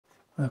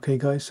Okay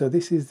guys, so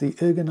this is the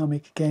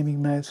ergonomic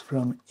gaming mouse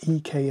from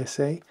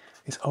EKSA.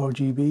 It's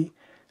RGB,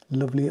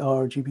 lovely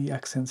RGB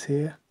accents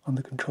here on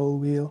the control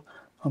wheel.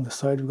 On the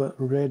side we've got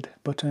a red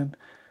button,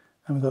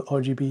 and we've got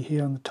RGB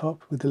here on the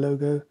top with the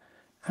logo,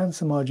 and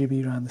some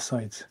RGB around the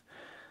sides.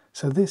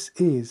 So this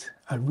is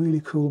a really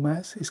cool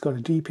mouse. It's got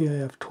a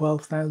DPI of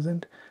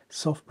 12,000,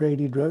 soft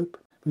braided rope.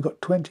 We've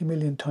got 20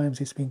 million times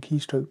it's been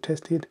keystroke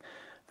tested,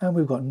 and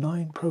we've got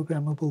 9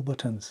 programmable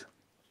buttons.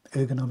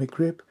 Ergonomic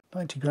grip,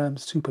 90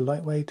 grams, super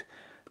lightweight,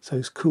 so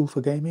it's cool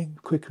for gaming,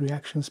 quick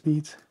reaction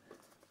speeds.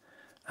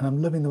 And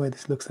I'm loving the way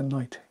this looks at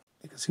night.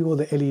 You can see all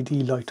the LED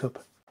light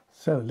up.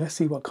 So let's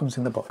see what comes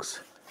in the box.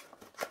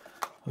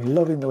 I'm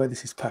loving the way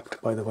this is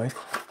packed, by the way.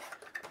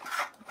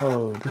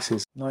 Oh, this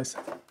is nice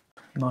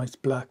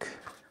black.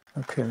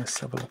 Okay, let's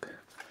have a look.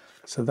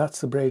 So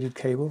that's the braided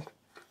cable.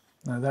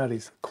 Now that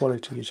is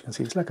quality, as you can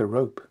see. It's like a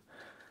rope.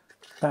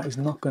 That is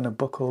not going to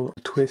buckle,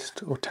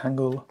 twist or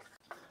tangle.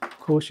 Of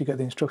course, you get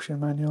the instruction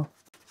manual.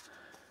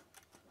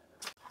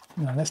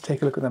 Now let's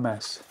take a look at the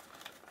mouse.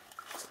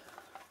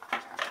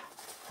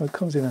 Well, it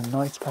comes in a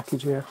nice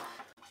package here.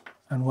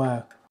 And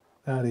wow,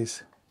 that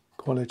is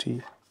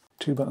quality.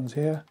 2 buttons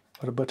here,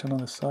 got a button on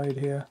the side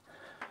here.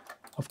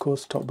 Of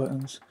course, top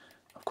buttons.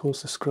 Of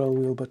course, the scroll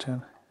wheel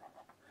button.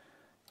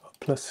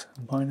 Plus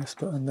and minus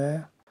button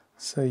there.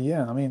 So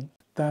yeah, I mean,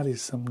 that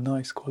is some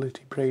nice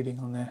quality braiding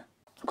on there.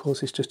 Of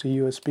course, it's just a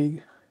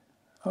USB.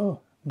 Oh,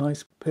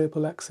 nice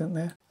purple accent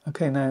there.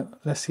 Okay, now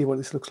let's see what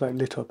this looks like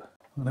lit up.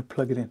 I'm going to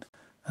plug it in.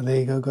 And there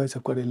you go guys,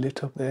 I've got it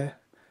lit up there.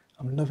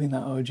 I'm loving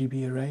that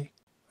RGB array.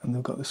 And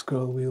they've got the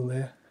scroll wheel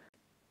there.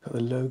 Got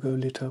the logo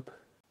lit up.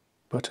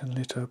 Button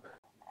lit up.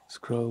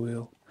 Scroll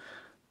wheel.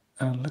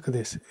 And look at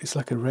this, it's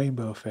like a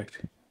rainbow effect.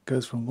 It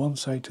goes from one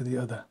side to the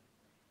other.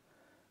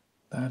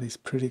 That is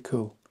pretty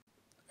cool.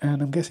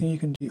 And I'm guessing you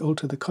can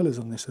alter the colours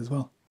on this as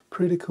well.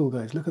 Pretty cool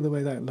guys, look at the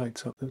way that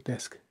lights up the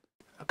desk.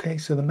 Okay,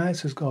 so the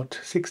mouse has got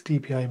 6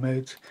 DPI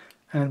modes,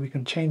 and we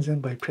can change them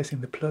by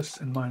pressing the plus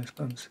and minus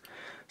buttons.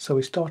 So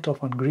we start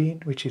off on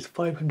green, which is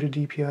 500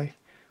 DPI.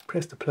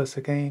 Press the plus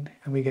again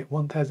and we get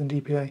 1000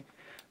 DPI.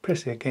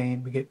 Press it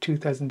again, we get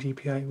 2000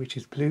 DPI, which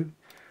is blue.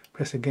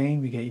 Press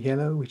again, we get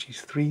yellow, which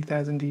is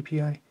 3000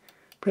 DPI.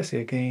 Press it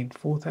again,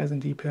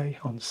 4000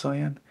 DPI on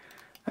cyan.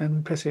 And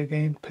we press it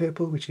again,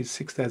 purple, which is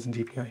 6000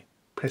 DPI.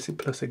 Press it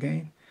plus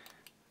again,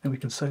 and we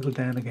can cycle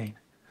down again.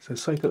 So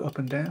cycle up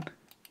and down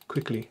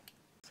quickly.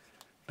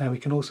 Now we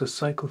can also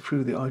cycle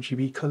through the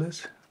RGB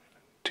colours.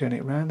 Turn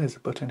it around, there's a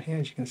button here,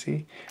 as you can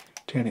see.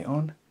 Turn it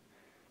on,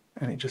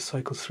 and it just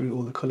cycles through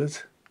all the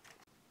colours.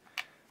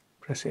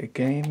 Press it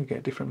again, we get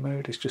a different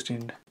mode. It's just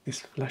in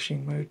this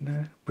flashing mode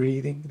now,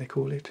 breathing they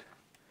call it.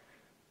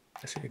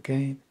 Press it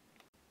again,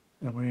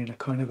 and we're in a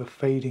kind of a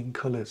fading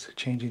colours,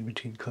 changing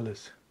between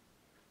colours.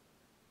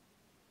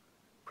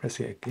 Press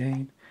it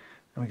again,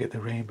 and we get the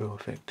rainbow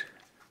effect.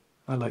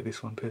 I like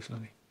this one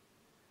personally.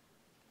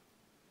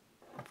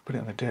 Put it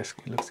on the desk,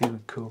 it looks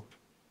even cool.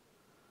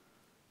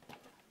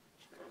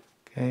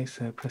 Okay,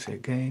 so press it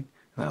again,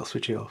 and that'll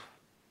switch it off.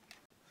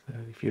 So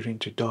if you're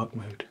into dark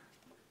mode,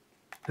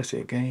 press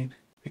it again,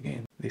 we're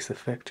getting this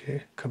effect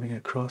here, coming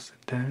across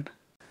and down,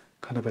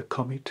 kind of a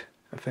comet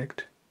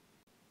effect.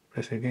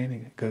 Press it again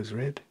and it goes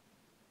red,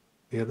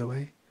 the other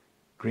way,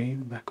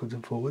 green, backwards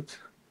and forwards.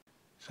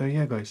 So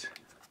yeah guys,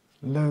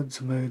 loads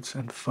of modes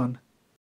and fun